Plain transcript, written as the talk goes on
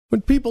When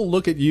people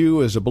look at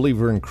you as a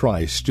believer in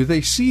Christ, do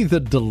they see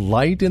the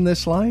delight in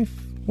this life?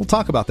 We'll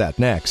talk about that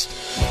next.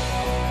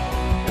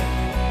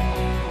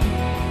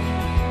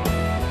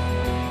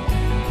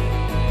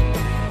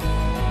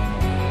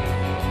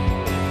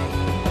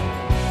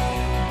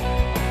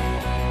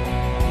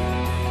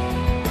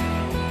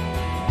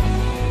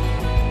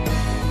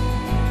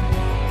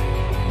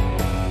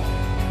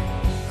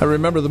 I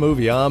remember the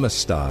movie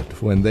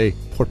Amistad. When they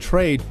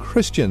portrayed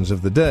Christians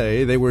of the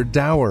day, they were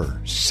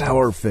dour,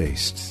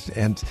 sour-faced,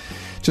 and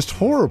just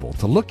horrible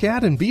to look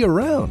at and be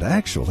around,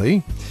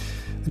 actually.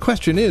 The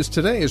question is,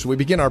 today, as we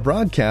begin our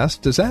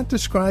broadcast, does that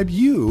describe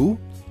you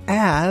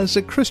as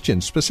a Christian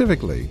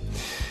specifically?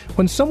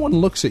 When someone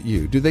looks at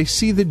you, do they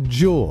see the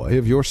joy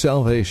of your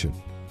salvation?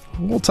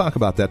 We'll talk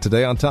about that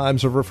today on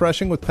Times of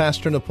Refreshing with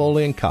Pastor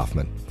Napoleon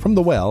Kaufman from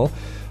The Well,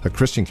 a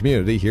Christian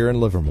community here in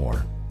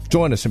Livermore.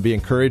 Join us and be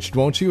encouraged,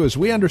 won't you, as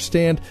we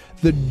understand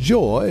the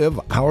joy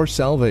of our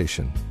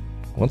salvation.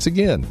 Once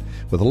again,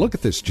 with a look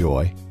at this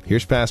joy,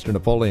 here's Pastor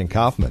Napoleon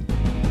Kaufman.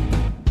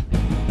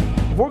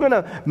 If we're going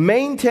to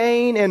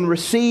maintain and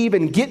receive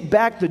and get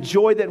back the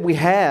joy that we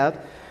have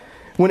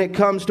when it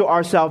comes to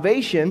our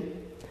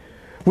salvation,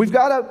 we've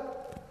got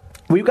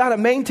to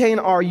maintain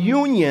our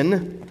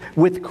union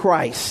with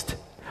Christ.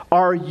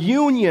 Our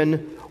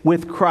union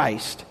with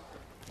Christ.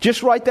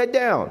 Just write that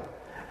down.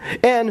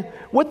 And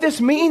what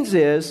this means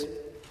is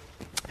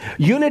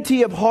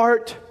unity of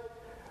heart,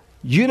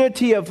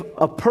 unity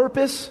of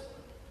purpose,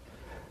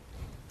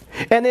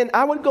 and then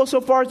I would go so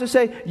far as to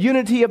say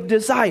unity of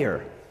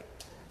desire.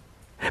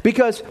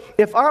 Because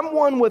if I'm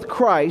one with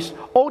Christ,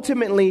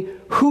 ultimately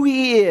who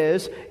He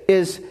is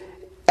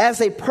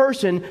as a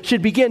person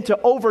should begin to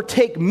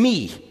overtake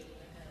me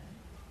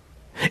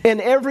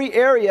in every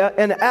area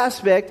and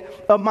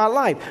aspect of my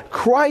life.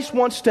 Christ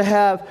wants to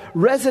have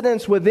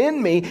residence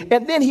within me,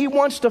 and then He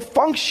wants to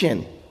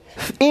function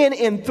in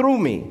and through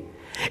me.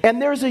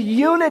 And there's a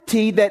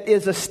unity that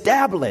is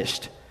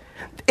established.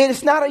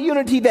 It's not a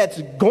unity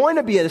that's going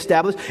to be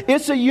established.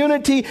 It's a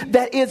unity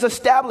that is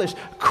established.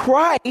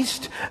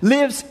 Christ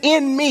lives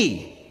in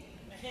me.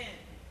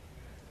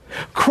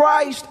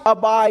 Christ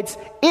abides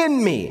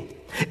in me.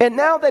 And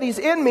now that He's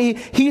in me,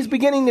 He's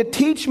beginning to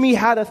teach me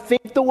how to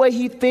think the way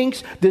He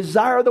thinks,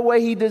 desire the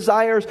way He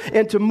desires,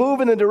 and to move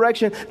in the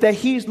direction that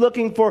He's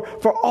looking for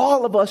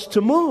all of us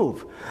to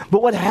move.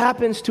 But what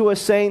happens to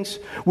us, saints,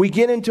 we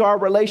get into our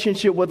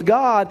relationship with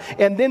God,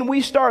 and then we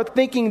start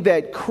thinking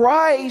that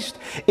Christ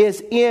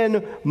is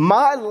in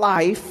my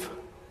life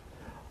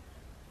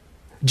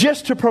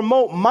just to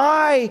promote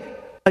my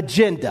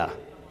agenda.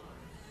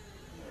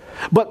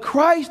 But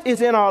Christ is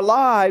in our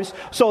lives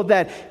so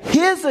that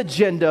His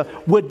agenda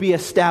would be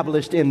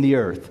established in the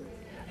earth.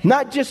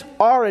 Not just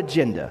our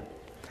agenda.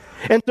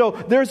 And so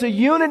there's a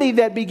unity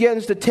that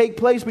begins to take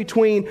place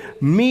between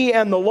me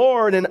and the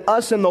Lord and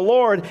us and the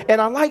Lord. And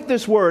I like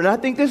this word, and I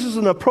think this is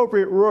an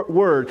appropriate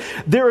word.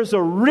 There is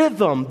a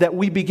rhythm that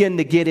we begin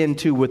to get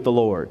into with the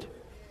Lord.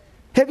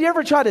 Have you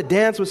ever tried to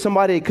dance with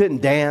somebody that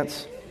couldn't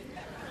dance?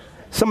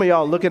 Some of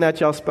y'all looking at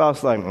y'all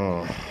spouse like,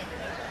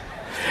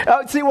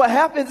 See, what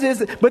happens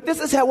is, but this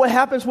is what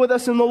happens with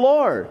us in the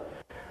Lord.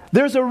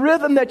 There's a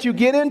rhythm that you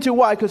get into.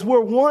 Why? Because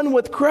we're one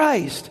with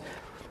Christ.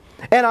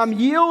 And I'm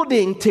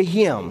yielding to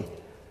Him.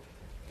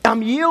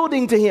 I'm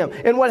yielding to Him.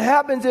 And what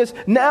happens is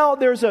now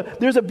there's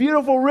a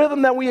beautiful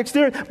rhythm that we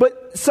experience.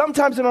 But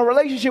sometimes in our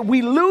relationship,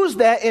 we lose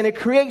that and it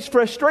creates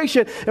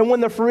frustration. And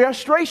when the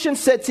frustration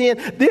sets in,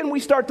 then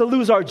we start to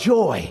lose our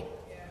joy.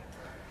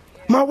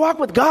 My walk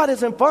with God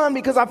isn't fun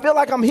because I feel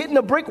like I'm hitting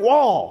a brick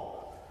wall.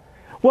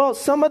 Well,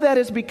 some of that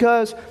is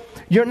because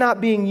you're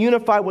not being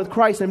unified with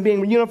Christ. And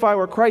being unified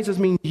with Christ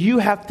means you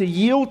have to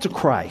yield to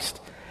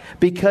Christ.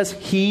 Because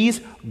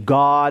He's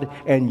God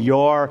and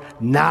you're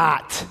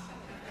not.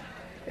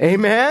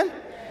 Amen?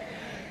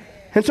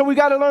 And so we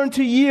got to learn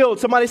to yield.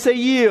 Somebody say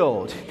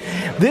yield.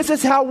 This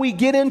is how we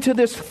get into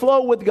this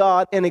flow with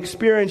God and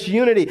experience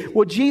unity.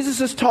 Well, Jesus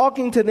is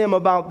talking to them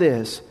about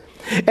this.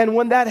 And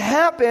when that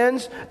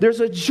happens, there's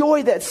a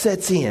joy that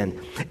sets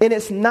in. And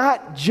it's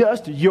not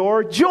just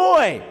your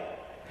joy.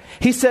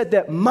 He said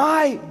that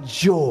my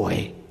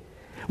joy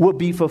will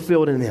be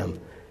fulfilled in them.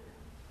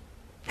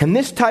 And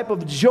this type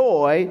of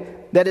joy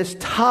that is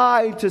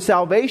tied to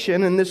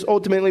salvation, and this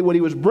ultimately what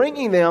He was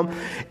bringing them,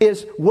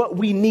 is what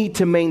we need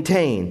to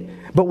maintain.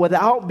 But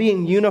without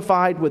being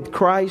unified with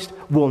Christ,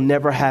 we'll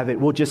never have it.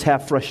 We'll just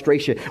have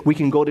frustration. We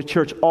can go to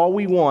church all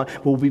we want,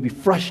 but we'll be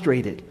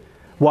frustrated.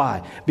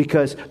 Why?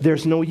 Because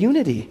there's no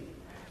unity.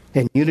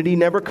 And unity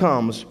never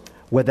comes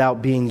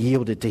without being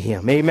yielded to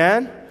Him.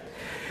 Amen?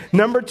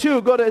 Number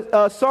 2, go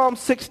to Psalm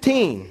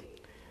 16,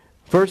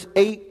 verse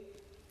 8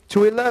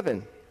 to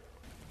 11.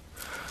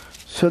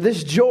 So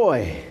this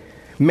joy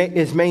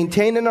is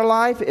maintained in our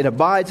life. It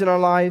abides in our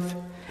life.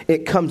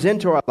 It comes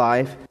into our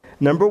life.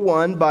 Number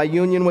 1, by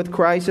union with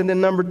Christ. And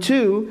then number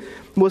 2,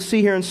 we'll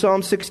see here in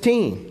Psalm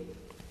 16.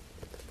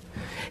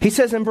 He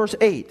says in verse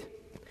 8,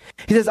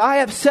 He says, I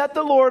have set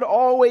the Lord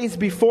always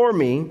before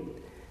me,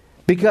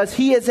 because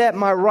He is at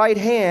my right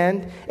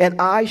hand,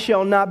 and I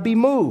shall not be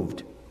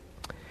moved.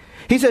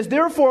 He says,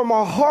 therefore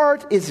my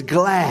heart is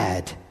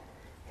glad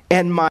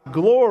and my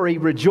glory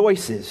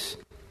rejoices.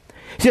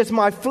 He says,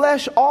 my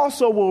flesh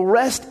also will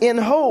rest in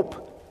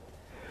hope.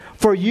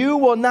 For you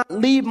will not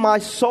leave my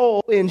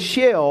soul in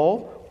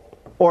Sheol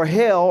or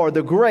hell or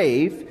the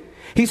grave.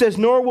 He says,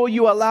 nor will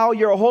you allow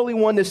your Holy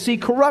One to see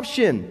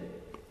corruption.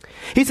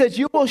 He says,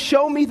 you will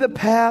show me the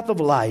path of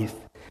life.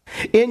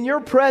 In your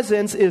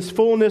presence is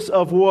fullness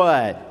of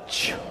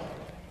what?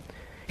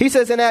 He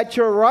says, and at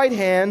your right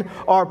hand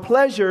are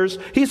pleasures,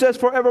 he says,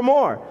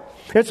 forevermore.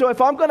 And so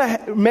if I'm going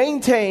to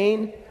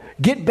maintain,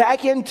 get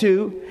back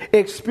into,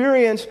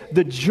 experience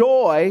the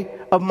joy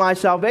of my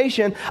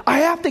salvation, I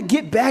have to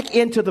get back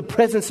into the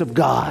presence of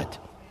God.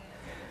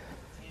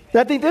 And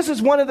I think this is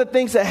one of the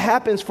things that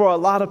happens for a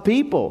lot of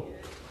people.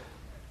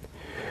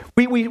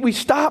 We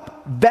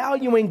stop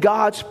valuing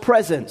God's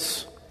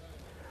presence.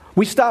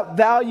 We stop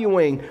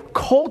valuing,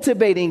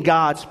 cultivating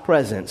God's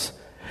presence,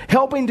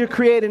 helping to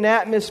create an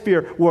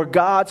atmosphere where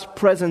God's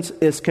presence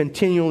is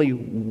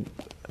continually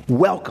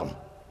welcome.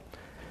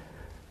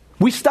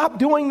 We stop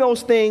doing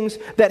those things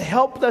that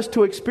helped us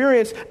to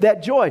experience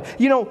that joy.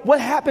 You know, what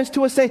happens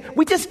to us?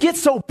 We just get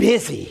so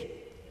busy.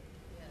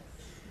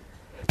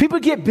 People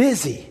get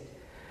busy.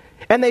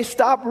 And they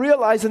stop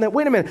realizing that,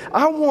 wait a minute,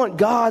 I want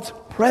God's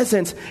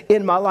presence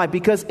in my life.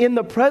 Because in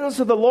the presence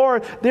of the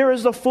Lord, there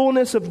is a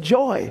fullness of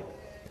joy.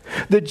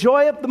 The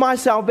joy of my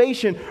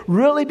salvation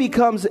really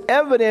becomes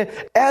evident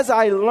as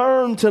I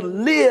learn to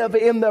live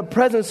in the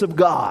presence of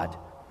God.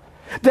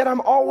 That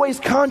I'm always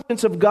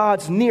conscious of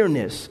God's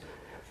nearness.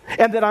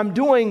 And that I'm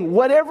doing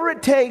whatever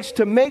it takes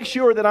to make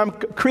sure that I'm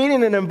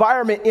creating an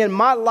environment in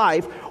my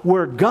life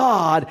where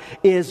God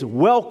is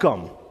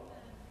welcome.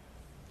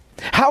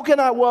 How can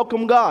I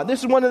welcome God?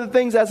 This is one of the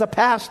things as a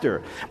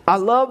pastor. I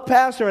love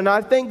pastor and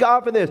I thank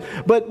God for this.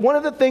 But one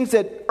of the things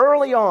that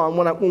early on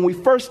when we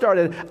first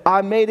started,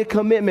 I made a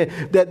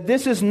commitment that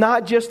this is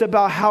not just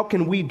about how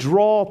can we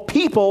draw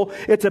people.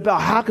 It's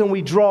about how can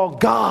we draw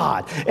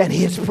God and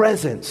His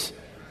presence.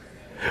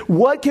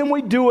 What can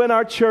we do in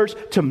our church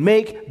to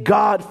make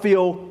God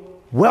feel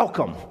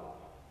welcome?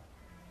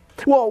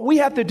 Well, we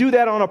have to do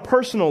that on a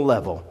personal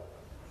level.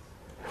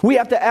 We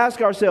have to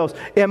ask ourselves,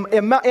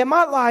 in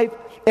my life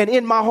and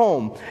in my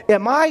home,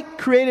 am I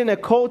creating a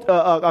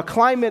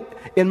climate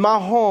in my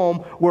home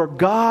where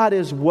God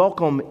is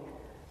welcome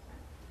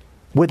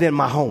within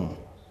my home?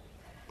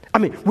 I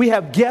mean, we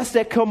have guests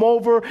that come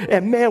over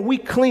and man, we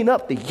clean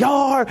up the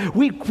yard.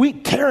 We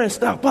tearing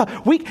stuff up.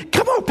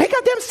 Come on, pick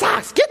up them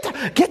socks. Get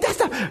that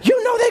stuff.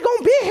 You know they're going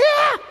to be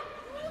here.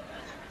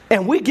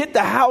 And we get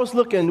the house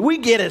looking, we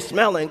get it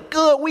smelling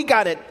good. We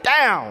got it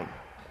down.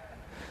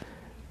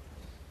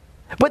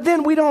 But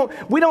then we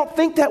don't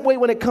think that way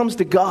when it comes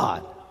to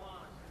God.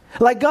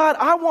 Like, God,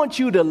 I want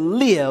you to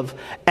live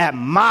at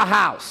my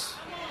house.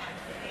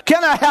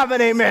 Can I have an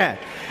amen?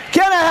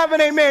 Can I have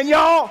an amen,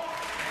 y'all?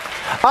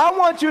 I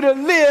want you to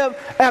live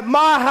at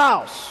my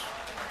house.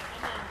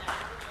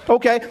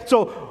 Okay,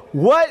 so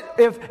what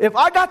if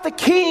I got the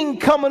king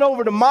coming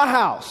over to my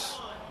house?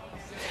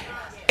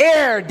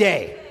 Air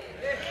day.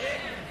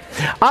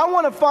 I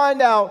want to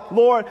find out,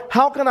 Lord,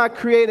 how can I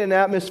create an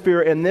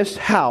atmosphere in this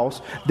house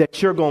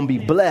that you're going to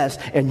be blessed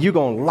and you're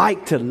going to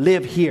like to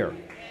live here?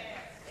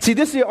 See,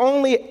 this is the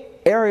only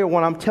area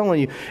when I'm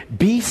telling you,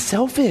 be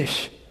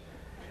selfish.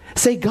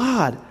 Say,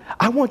 God,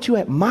 I want you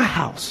at my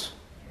house.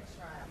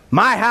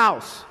 My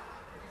house.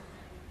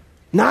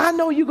 Now, I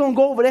know you're going to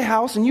go over their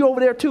house and you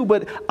over there too,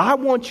 but I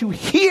want you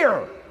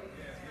here.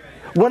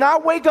 When I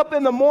wake up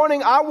in the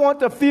morning, I want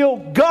to feel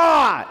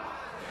God.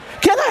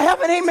 Can I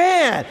have an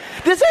amen?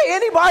 This ain't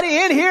anybody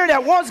in here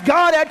that wants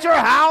God at your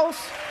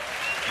house.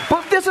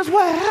 But this is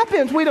what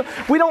happens. We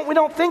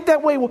don't think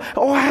that way.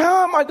 Oh,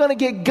 how am I going to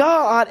get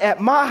God at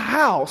my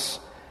house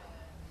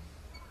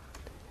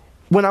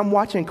when I'm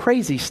watching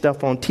crazy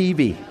stuff on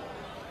TV?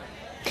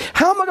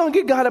 How am I going to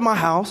get God at my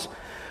house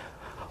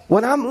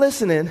when I'm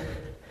listening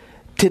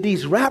to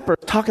these rappers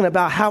talking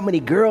about how many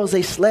girls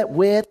they slept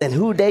with and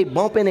who they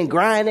bumping and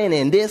grinding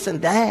and this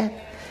and that?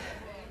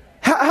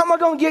 How am I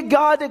going to get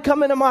God to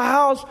come into my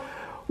house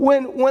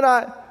when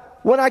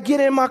I get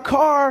in my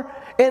car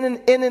and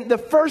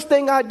the first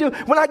thing I do,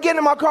 when I get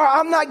in my car,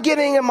 I'm not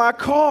getting in my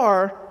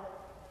car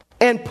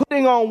and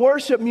putting on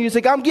worship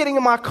music. I'm getting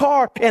in my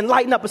car and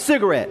lighting up a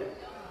cigarette.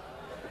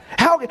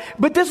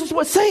 But this is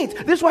what saints,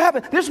 this is what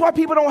happens. This is why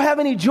people don't have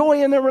any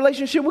joy in their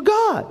relationship with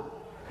God.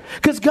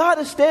 Because God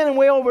is standing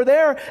way over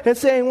there and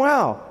saying,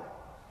 wow,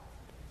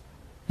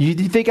 you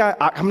think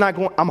I'm not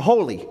going, I'm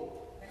holy.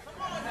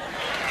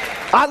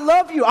 I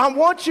love you. I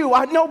want you.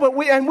 I know, but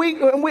we're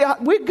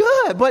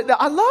good. But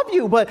I love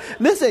you. But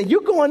listen,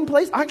 you're going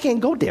place I can't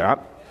go there.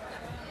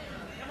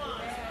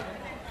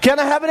 Can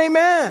I have an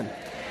amen?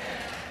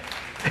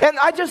 And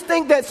I just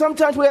think that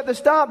sometimes we have to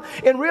stop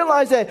and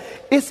realize that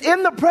it's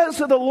in the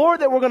presence of the Lord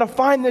that we're going to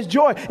find this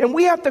joy. And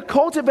we have to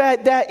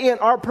cultivate that in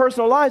our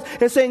personal lives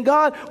and saying,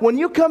 God, when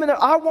you come in,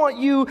 I want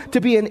you to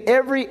be in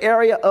every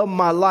area of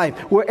my life.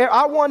 Where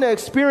I want to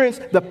experience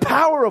the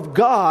power of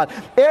God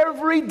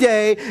every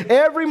day,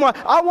 every month.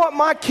 I want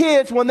my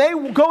kids, when they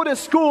go to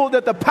school,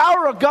 that the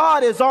power of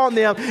God is on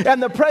them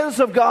and the presence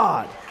of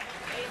God.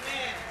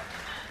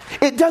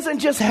 Amen. It doesn't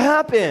just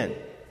happen.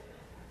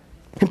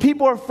 And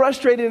people are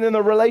frustrated in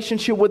their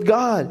relationship with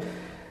God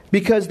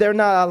because they're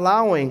not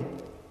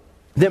allowing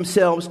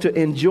themselves to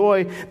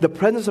enjoy the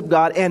presence of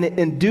God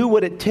and do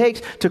what it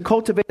takes to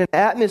cultivate an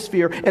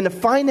atmosphere and to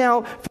find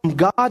out from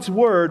God's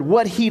Word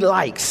what He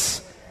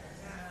likes.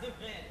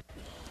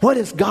 What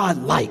is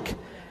God like?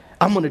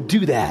 I'm going to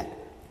do that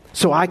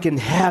so I can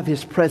have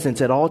His presence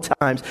at all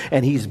times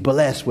and He's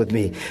blessed with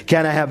me.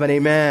 Can I have an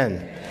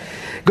amen?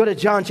 Go to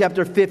John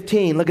chapter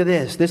 15. Look at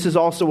this. This is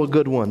also a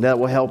good one that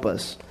will help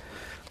us.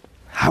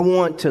 I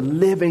want to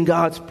live in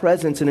God's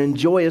presence and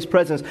enjoy His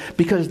presence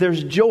because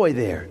there's joy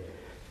there.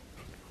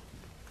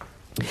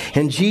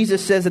 And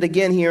Jesus says it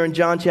again here in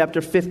John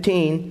chapter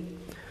 15,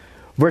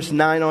 verse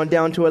 9 on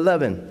down to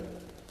 11.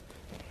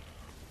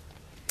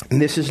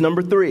 And this is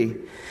number 3.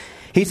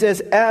 He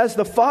says, as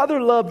the Father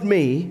loved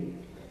me,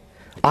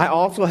 I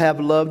also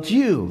have loved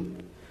you.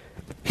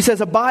 He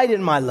says, abide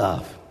in my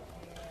love.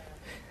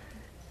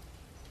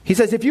 He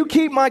says, if you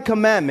keep my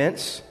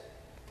commandments,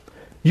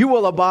 you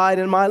will abide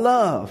in my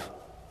love,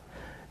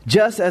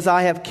 just as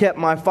I have kept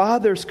my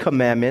Father's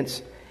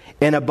commandments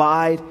and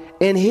abide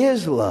in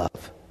His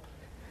love.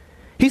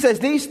 He says,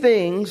 these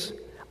things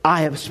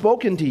I have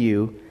spoken to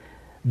you,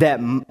 that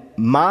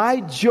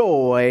my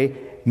joy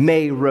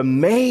may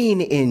remain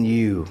in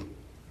you,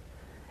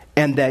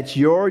 and that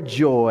your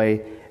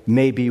joy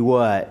may be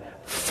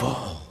what?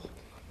 Full.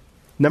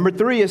 Number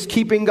 3 is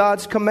keeping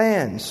God's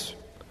commands.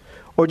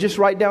 Or just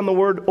write down the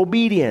word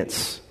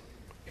obedience.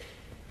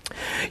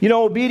 You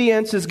know,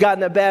 obedience has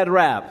gotten a bad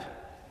rap.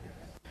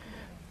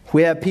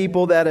 We have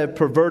people that have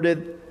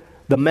perverted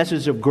the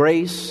message of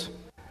grace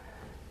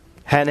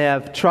and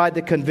have tried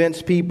to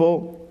convince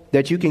people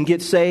that you can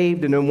get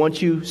saved, and then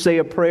once you say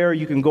a prayer,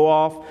 you can go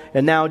off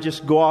and now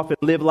just go off and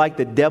live like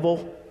the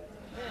devil.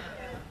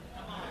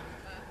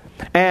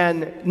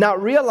 And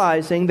not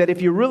realizing that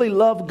if you really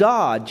love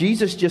God,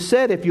 Jesus just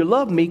said, if you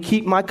love me,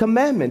 keep my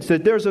commandments.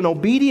 That there's an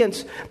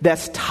obedience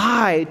that's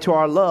tied to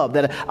our love.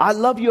 That I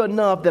love you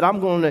enough that I'm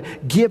going to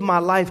give my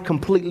life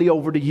completely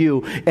over to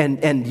you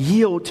and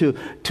yield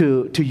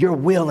to your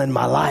will in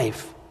my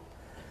life.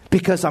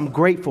 Because I'm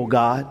grateful,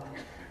 God.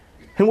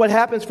 And what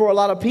happens for a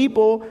lot of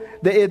people,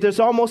 there's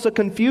almost a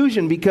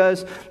confusion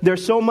because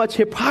there's so much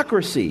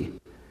hypocrisy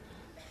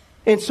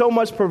and so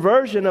much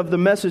perversion of the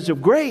message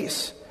of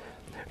grace.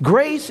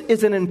 Grace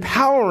is an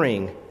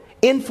empowering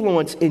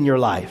influence in your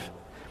life.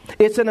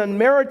 It's an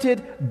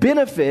unmerited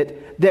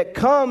benefit that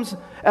comes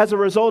as a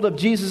result of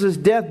Jesus'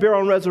 death, burial,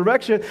 and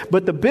resurrection.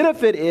 But the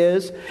benefit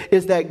is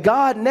that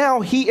God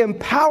now, He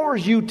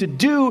empowers you to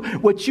do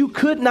what you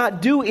could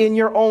not do in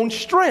your own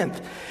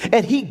strength.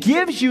 And He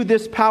gives you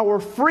this power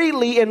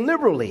freely and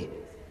liberally.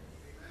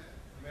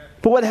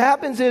 But what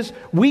happens is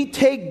we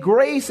take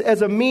grace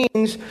as a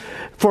means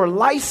for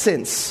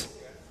license,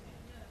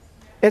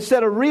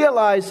 instead of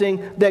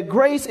realizing that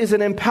grace is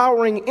an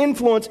empowering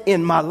influence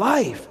in my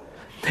life.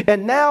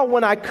 And now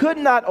when I could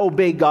not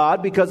obey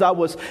God because I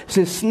was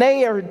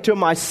ensnared to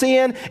my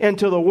sin and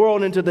to the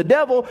world and to the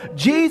devil,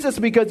 Jesus,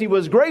 because He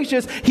was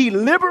gracious, He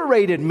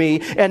liberated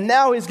me. And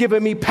now He's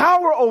given me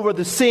power over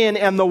the sin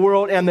and the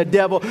world and the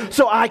devil.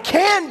 So I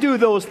can do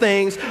those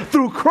things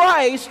through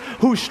Christ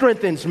who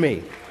strengthens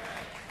me.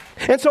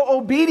 And so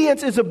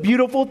obedience is a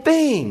beautiful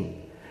thing.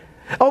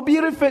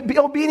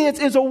 Obedience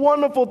is a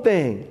wonderful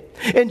thing.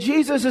 And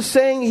Jesus is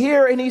saying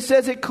here, and He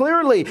says it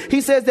clearly,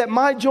 He says that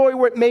my joy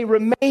may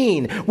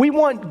remain. We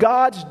want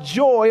God's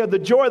joy, or the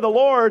joy of the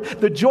Lord,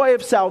 the joy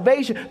of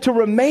salvation, to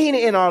remain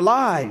in our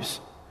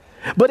lives.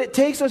 But it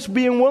takes us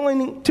being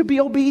willing to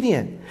be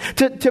obedient,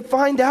 to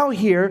find out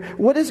here,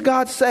 what does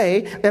God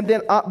say? And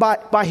then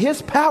by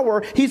His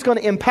power, He's going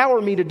to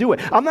empower me to do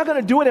it. I'm not going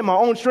to do it in my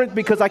own strength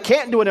because I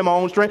can't do it in my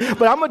own strength,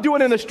 but I'm going to do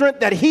it in the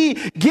strength that He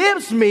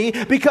gives me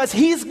because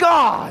He's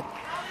God.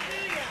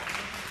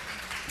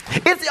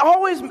 It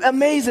always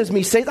amazes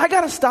me, saints. I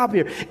got to stop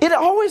here. It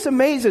always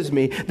amazes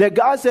me that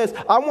God says,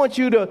 I want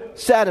you to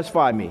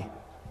satisfy me.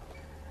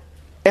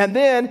 And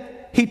then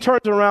He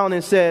turns around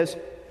and says,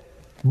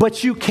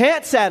 but you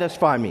can't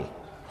satisfy me.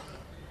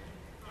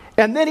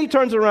 And then He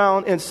turns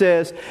around and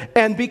says,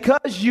 and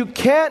because you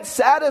can't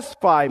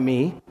satisfy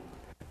me,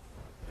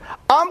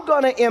 I'm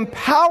going to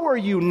empower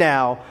you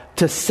now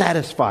to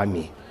satisfy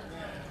me.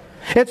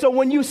 And so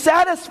when you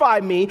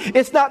satisfy me,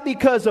 it's not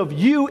because of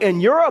you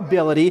and your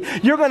ability.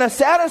 You're going to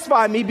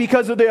satisfy me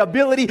because of the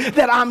ability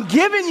that I'm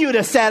giving you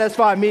to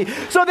satisfy me,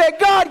 so that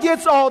God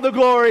gets all the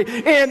glory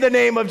in the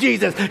name of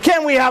Jesus.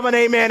 Can we have an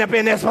amen up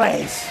in this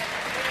place?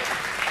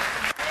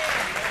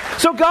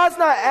 So God's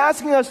not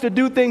asking us to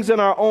do things in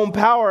our own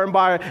power and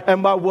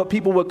by what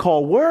people would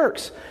call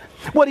works.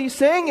 What he's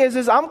saying is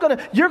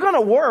you're going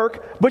to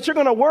work, but you're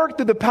going to work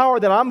through the power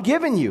that I'm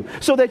giving you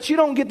so that you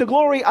don't get the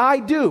glory I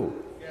do.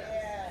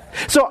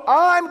 So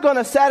I'm going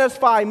to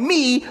satisfy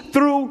me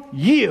through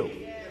you.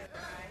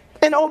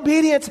 And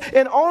obedience,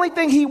 and the only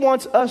thing he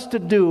wants us to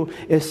do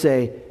is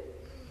say,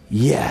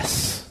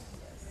 yes,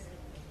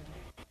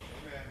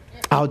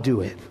 I'll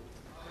do it.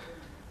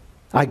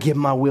 I give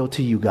my will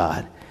to you,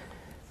 God.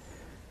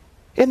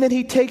 And then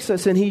he takes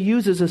us and he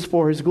uses us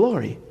for his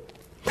glory.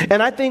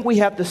 And I think we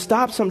have to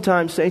stop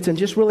sometimes, saints, and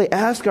just really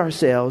ask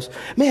ourselves,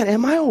 man,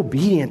 am I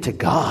obedient to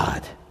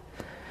God?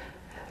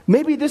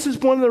 Maybe this is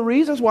one of the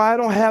reasons why I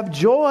don't have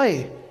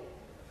joy.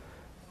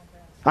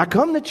 I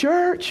come to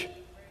church,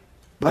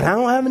 but I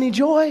don't have any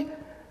joy.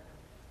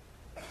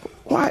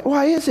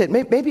 Why is it?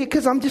 Maybe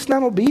because I'm just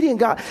not obedient.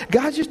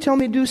 God's just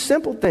telling me to do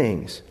simple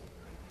things.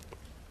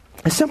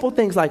 And simple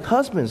things like,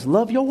 husbands,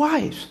 love your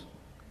wives.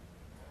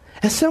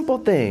 A simple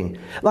thing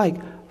like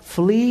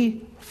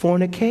flee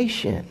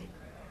fornication.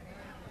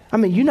 I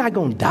mean, you're not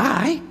going to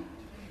die.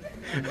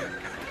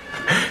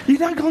 You're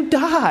not going to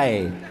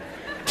die.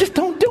 Just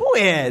don't do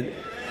it.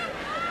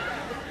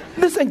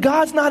 Listen,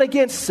 God's not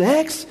against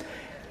sex.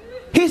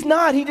 He's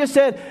not. He just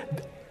said,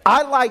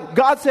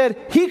 God said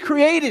he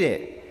created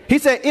it. He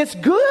said, it's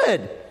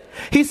good.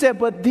 He said,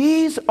 but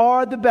these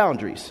are the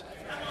boundaries.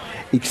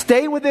 You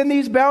stay within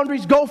these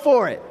boundaries, go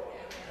for it.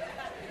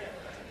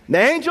 The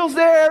angels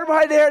there,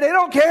 everybody there, they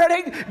don't care.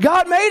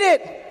 God made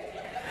it.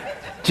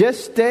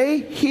 Just stay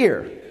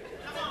here.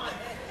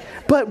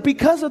 But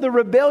because of the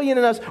rebellion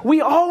in us,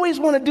 we always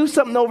want to do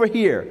something over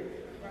here.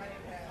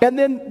 And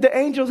then the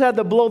angels had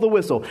to blow the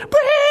whistle. Am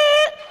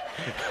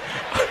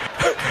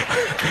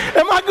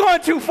I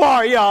going too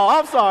far, y'all?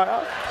 I'm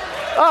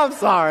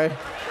sorry.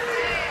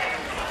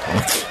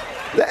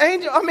 The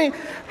angel,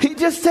 he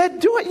just said,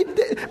 do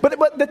it.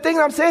 But the thing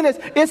I'm saying is,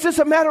 it's just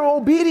a matter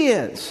of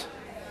obedience.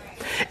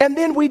 And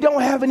then we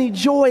don't have any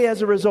joy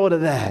as a result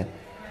of that.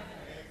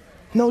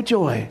 No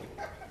joy.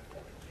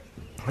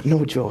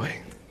 No joy.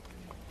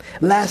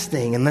 Last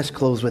thing, and let's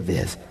close with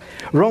this.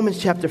 Romans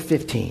chapter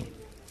 15.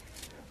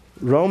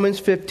 Romans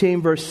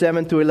 15, verse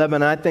 7 through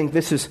 11. I think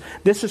this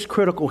is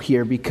critical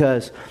here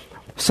because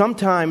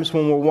sometimes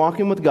when we're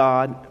walking with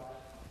God,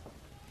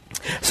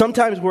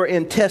 sometimes we're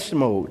in test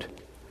mode.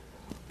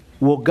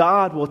 Well,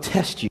 God will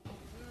test you.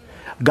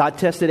 God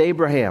tested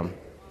Abraham.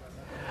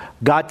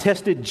 God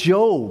tested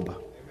Job.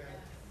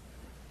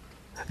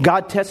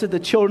 God tested the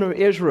children of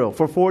Israel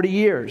for 40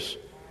 years.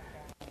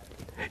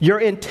 You're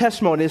in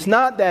test mode. It's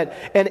not that,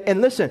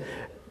 and listen,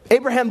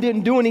 Abraham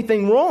didn't do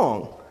anything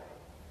wrong.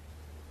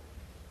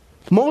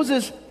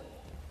 Moses,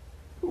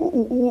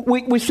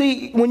 we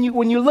see, when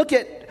you look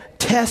at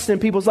tests in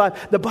people's lives,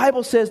 the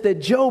Bible says that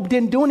Job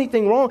didn't do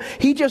anything wrong.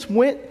 He just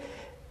went,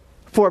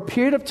 for a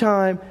period of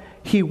time,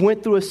 he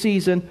went through a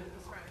season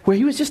where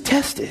he was just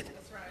tested.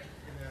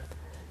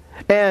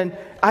 And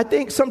I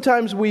think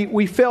sometimes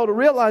we fail to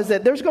realize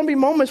that there's going to be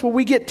moments where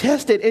we get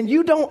tested and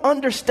you don't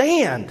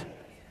understand.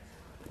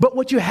 But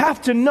what you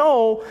have to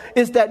know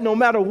is that no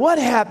matter what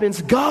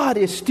happens, God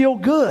is still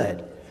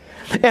good.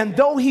 And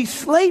though he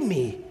slay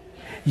me,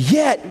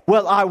 yet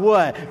will I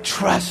what?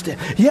 Trust him.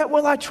 Yet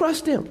will I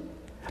trust him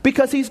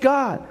because he's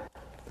God.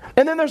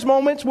 And then there's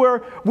moments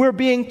where we're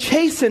being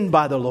chastened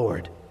by the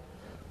Lord.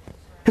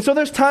 And so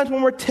there's times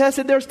when we're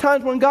tested. There's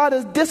times when God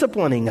is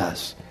disciplining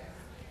us.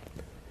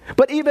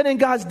 But even in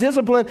God's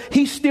discipline,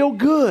 he's still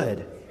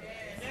good.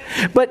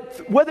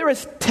 But whether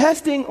it's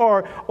testing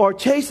or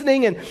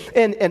chastening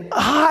and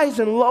highs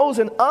and lows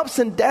and ups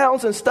and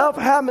downs and stuff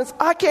happens,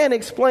 I can't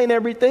explain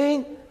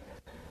everything.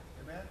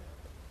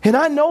 And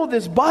I know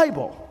this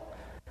Bible.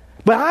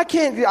 But I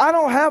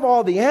don't have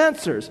all the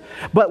answers.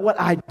 But what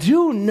I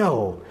do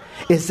know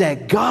is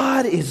that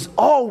God is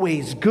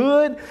always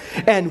good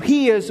and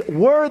he is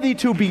worthy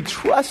to be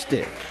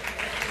trusted.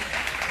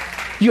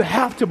 You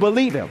have to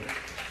believe him.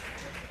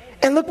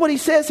 And look what he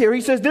says here.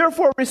 He says,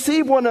 therefore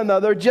receive one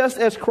another just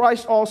as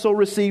Christ also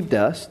received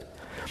us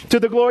to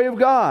the glory of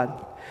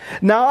God.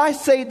 Now I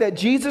say that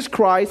Jesus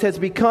Christ has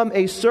become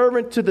a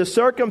servant to the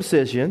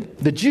circumcision,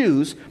 the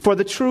Jews, for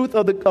the truth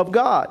of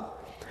God,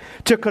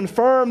 to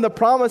confirm the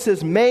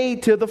promises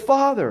made to the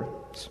fathers,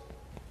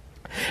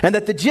 and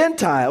that the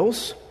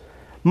Gentiles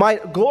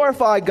might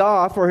glorify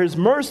God for his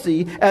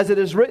mercy, as it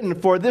is written,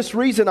 for this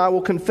reason I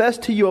will confess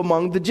to you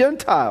among the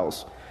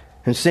Gentiles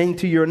and sing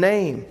to your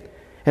name.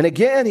 And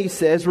again he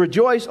says,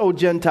 rejoice, O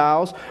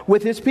Gentiles,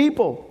 with his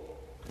people.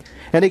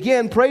 And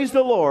again, praise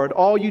the Lord,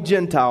 all you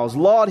Gentiles.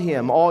 Laud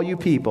him, all you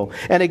people.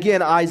 And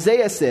again,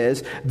 Isaiah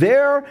says,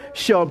 there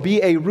shall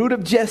be a root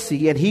of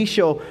Jesse, and he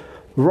shall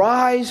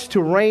rise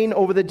to reign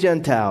over the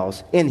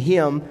Gentiles. In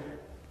him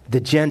the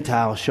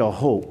Gentiles shall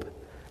hope.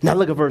 Now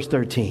look at verse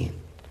 13.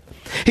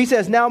 He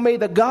says, now may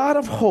the God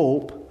of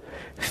hope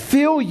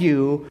fill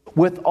you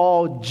with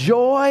all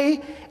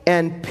joy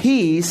and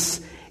peace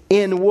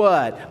in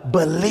what?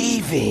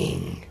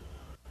 Believing,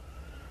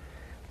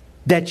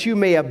 that you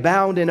may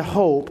abound in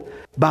hope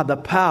by the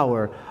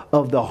power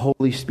of the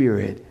Holy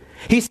Spirit.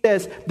 He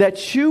says that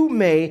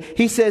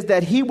he says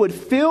that he would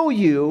fill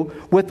you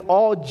with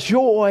all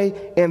joy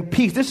and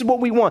peace. This is what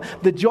we want.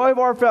 The joy of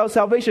our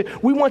salvation.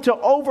 We want to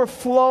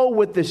overflow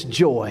with this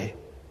joy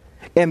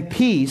and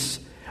peace,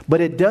 but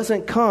it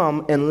doesn't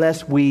come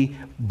unless we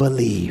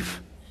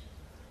believe.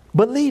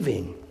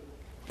 Believing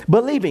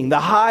the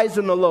highs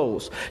and the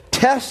lows,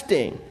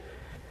 testing,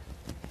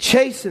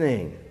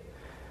 chastening,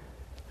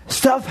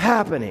 stuff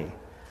happening.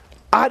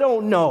 I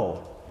don't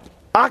know.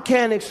 I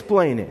can't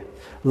explain it.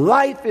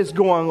 Life is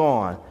going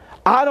on.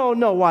 I don't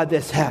know why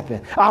this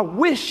happened. I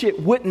wish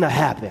it wouldn't have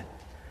happened.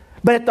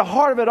 But at the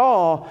heart of it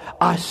all,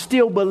 I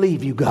still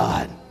believe you,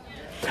 God.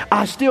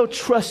 I still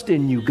trust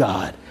in you,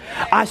 God.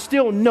 I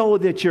still know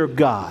that you're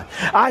God.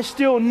 I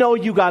still know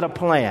you got a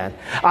plan.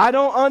 I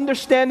don't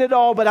understand it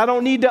all, but I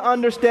don't need to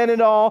understand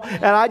it all.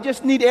 And I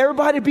just need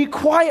everybody to be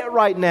quiet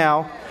right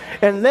now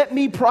and let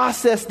me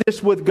process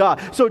this with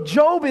God. So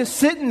Job is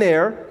sitting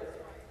there,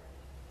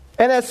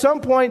 and at some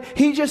point,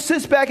 he just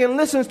sits back and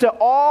listens to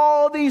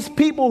all these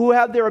people who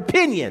have their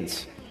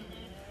opinions.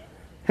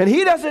 And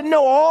he doesn't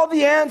know all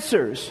the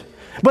answers,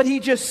 but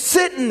he's just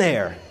sitting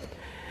there.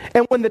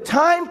 And when the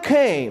time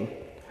came,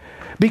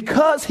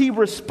 because he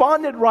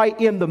responded right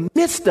in the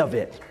midst of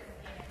it,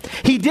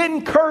 he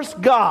didn't curse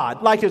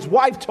God like his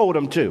wife told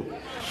him to.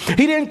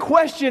 He didn't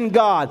question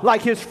God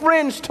like his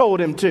friends told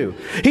him to.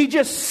 He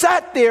just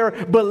sat there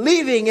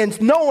believing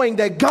and knowing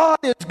that God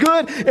is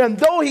good, and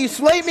though he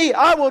slay me,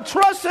 I will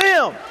trust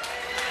him.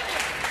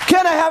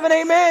 Can I have an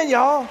amen,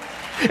 y'all?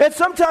 And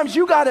sometimes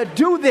you got to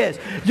do this.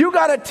 You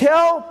got to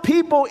tell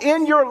people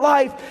in your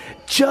life,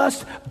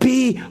 just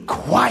be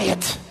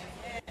quiet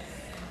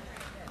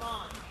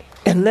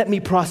and let me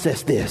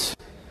process this.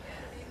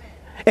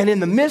 And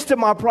in the midst of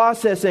my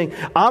processing,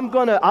 I'm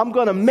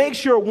gonna make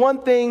sure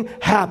one thing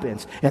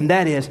happens, and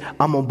that is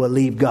I'm gonna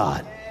believe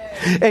God.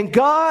 And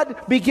God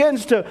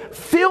begins to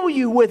fill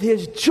you with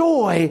his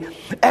joy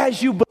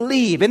as you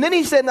believe. And then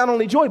he said not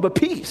only joy, but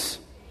peace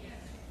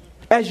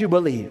as you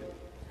believe.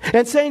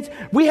 And saints,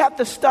 we have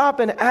to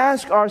stop and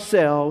ask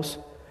ourselves,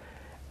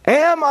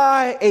 am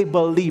I a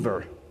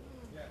believer?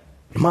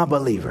 Am I a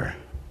believer?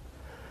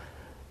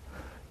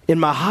 In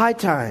my high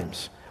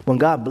times, when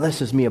God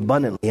blesses me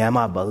abundantly, am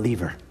I a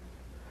believer?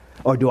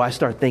 Or do I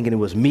start thinking it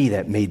was me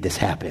that made this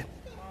happen?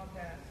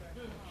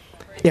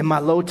 In my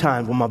low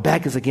times, when my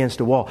back is against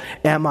the wall,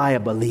 am I a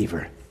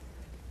believer?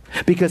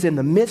 Because in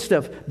the midst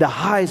of the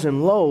highs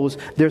and lows,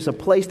 there's a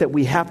place that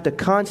we have to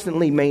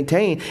constantly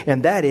maintain,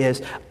 and that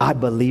is, I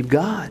believe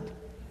God.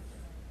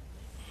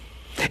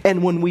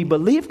 And when we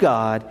believe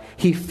God,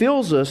 he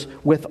fills us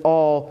with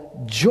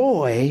all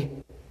joy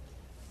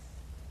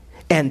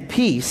and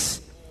peace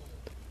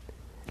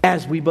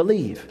as we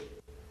believe.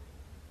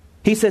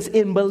 He says,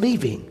 in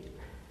believing.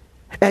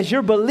 As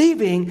you're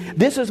believing,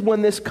 this is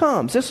when this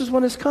comes. This is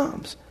when this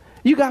comes.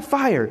 You got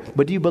fired,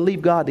 but do you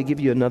believe God to give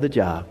you another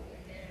job?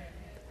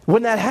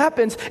 When that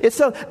happens,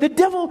 the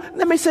devil,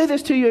 let me say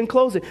this to you in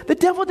closing. The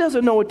devil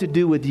doesn't know what to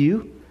do with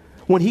you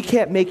when he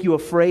can't make you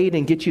afraid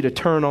and get you to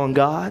turn on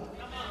God.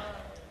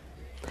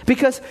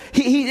 Because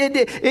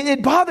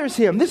it bothers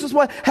him. This is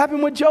what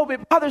happened with Job.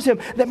 It bothers him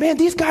that, man,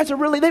 these guys they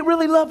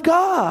really love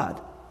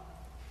God.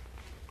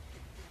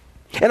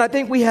 And I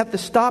think we have to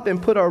stop and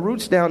put our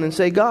roots down and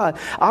say, God,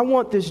 I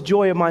want this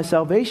joy of my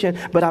salvation,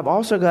 but I've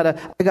also got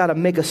to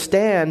make a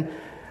stand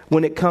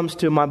when it comes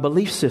to my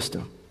belief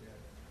system.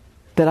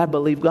 That I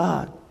believe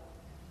God.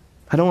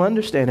 I don't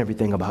understand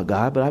everything about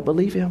God, but I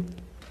believe him.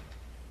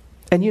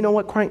 And you know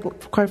what,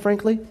 quite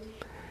frankly,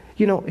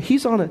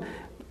 he's on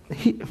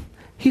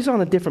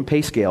a different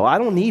pay scale. I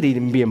don't need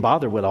even being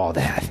bothered with all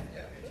that.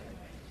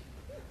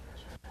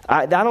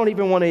 I don't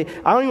even want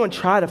to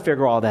try to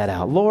figure all that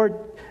out. Lord,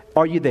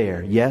 are you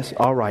there? Yes?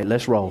 All right,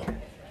 let's roll.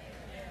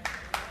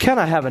 Can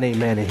I have an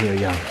amen in here,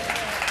 y'all?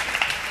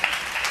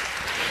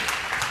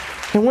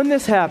 And when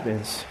this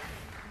happens,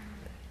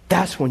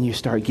 that's when you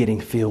start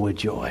getting filled with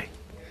joy.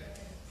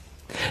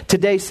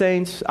 Today,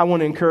 saints, I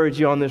want to encourage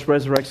you on this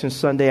Resurrection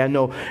Sunday. I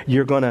know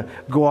you're going to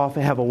go off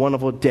and have a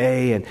wonderful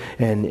day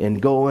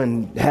and go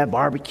and have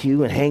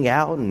barbecue and hang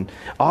out and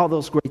all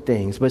those great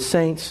things. But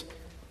saints,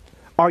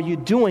 are you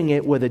doing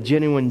it with a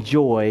genuine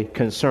joy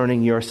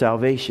concerning your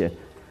salvation?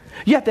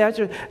 You have to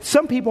answer,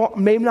 some people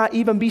may not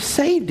even be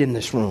saved in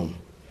this room.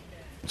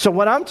 So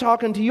what I'm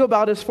talking to you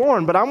about is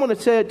foreign, but I'm going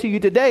to say it to you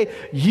today.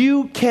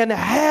 You can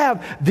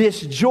have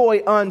this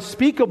joy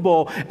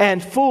unspeakable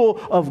and full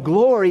of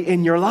glory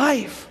in your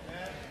life.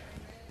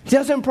 He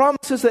doesn't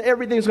promise us that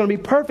everything's going to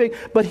be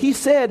perfect, but he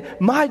said,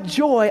 my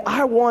joy,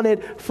 I want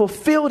it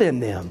fulfilled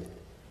in them.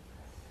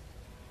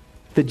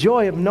 The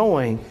joy of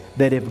knowing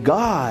that if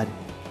God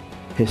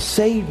has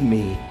saved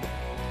me,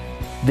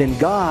 then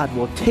God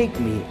will take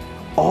me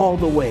all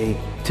the way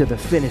to the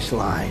finish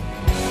line.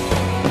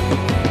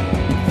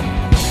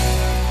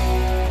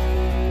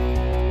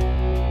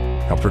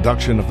 A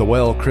production of the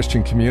Well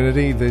Christian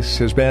Community, this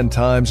has been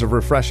Times of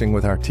Refreshing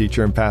with our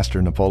teacher and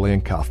pastor,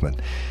 Napoleon Kaufman.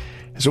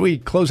 As we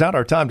close out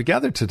our time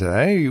together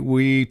today,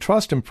 we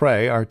trust and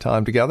pray our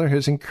time together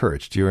has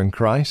encouraged you in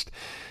Christ.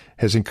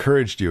 has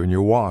encouraged you in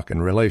your walk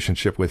and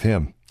relationship with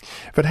Him.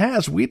 If it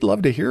has, we'd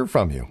love to hear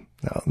from you.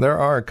 Now, there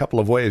are a couple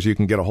of ways you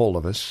can get a hold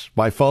of us.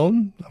 By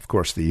phone, of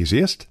course, the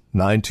easiest,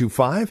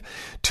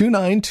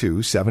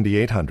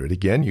 925-292-7800.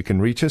 Again, you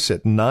can reach us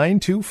at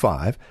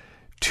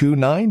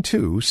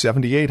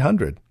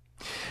 925-292-7800.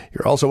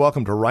 You're also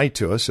welcome to write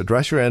to us.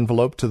 Address your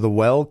envelope to the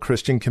Well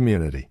Christian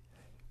Community,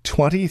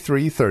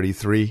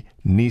 2333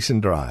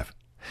 Neeson Drive.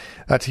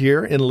 That's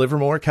here in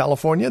Livermore,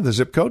 California, the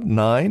zip code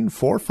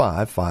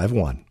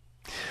 94551.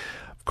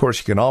 Of course,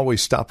 you can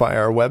always stop by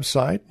our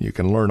website. You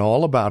can learn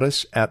all about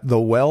us at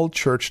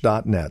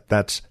thewellchurch.net.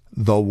 That's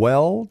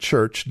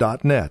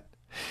thewellchurch.net.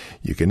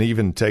 You can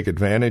even take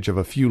advantage of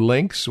a few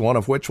links, one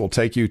of which will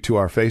take you to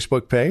our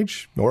Facebook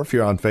page. Or if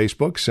you're on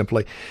Facebook,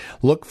 simply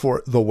look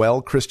for The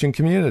Well Christian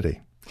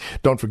Community.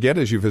 Don't forget,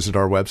 as you visit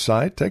our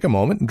website, take a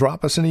moment and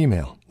drop us an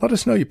email. Let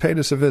us know you paid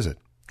us a visit.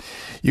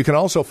 You can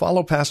also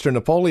follow Pastor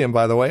Napoleon,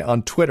 by the way,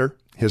 on Twitter.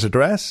 His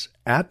address,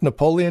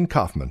 @Napoleon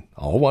Kaufman.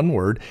 All one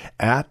word,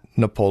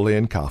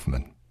 @Napoleon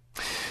Kaufman.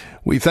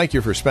 We thank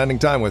you for spending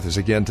time with us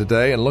again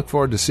today and look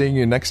forward to seeing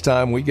you next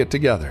time we get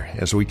together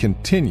as we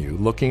continue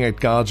looking at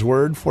God's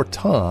Word for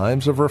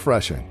times of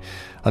refreshing.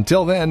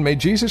 Until then, may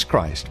Jesus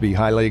Christ be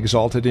highly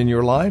exalted in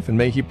your life and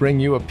may He bring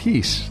you a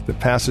peace that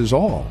passes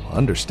all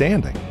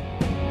understanding.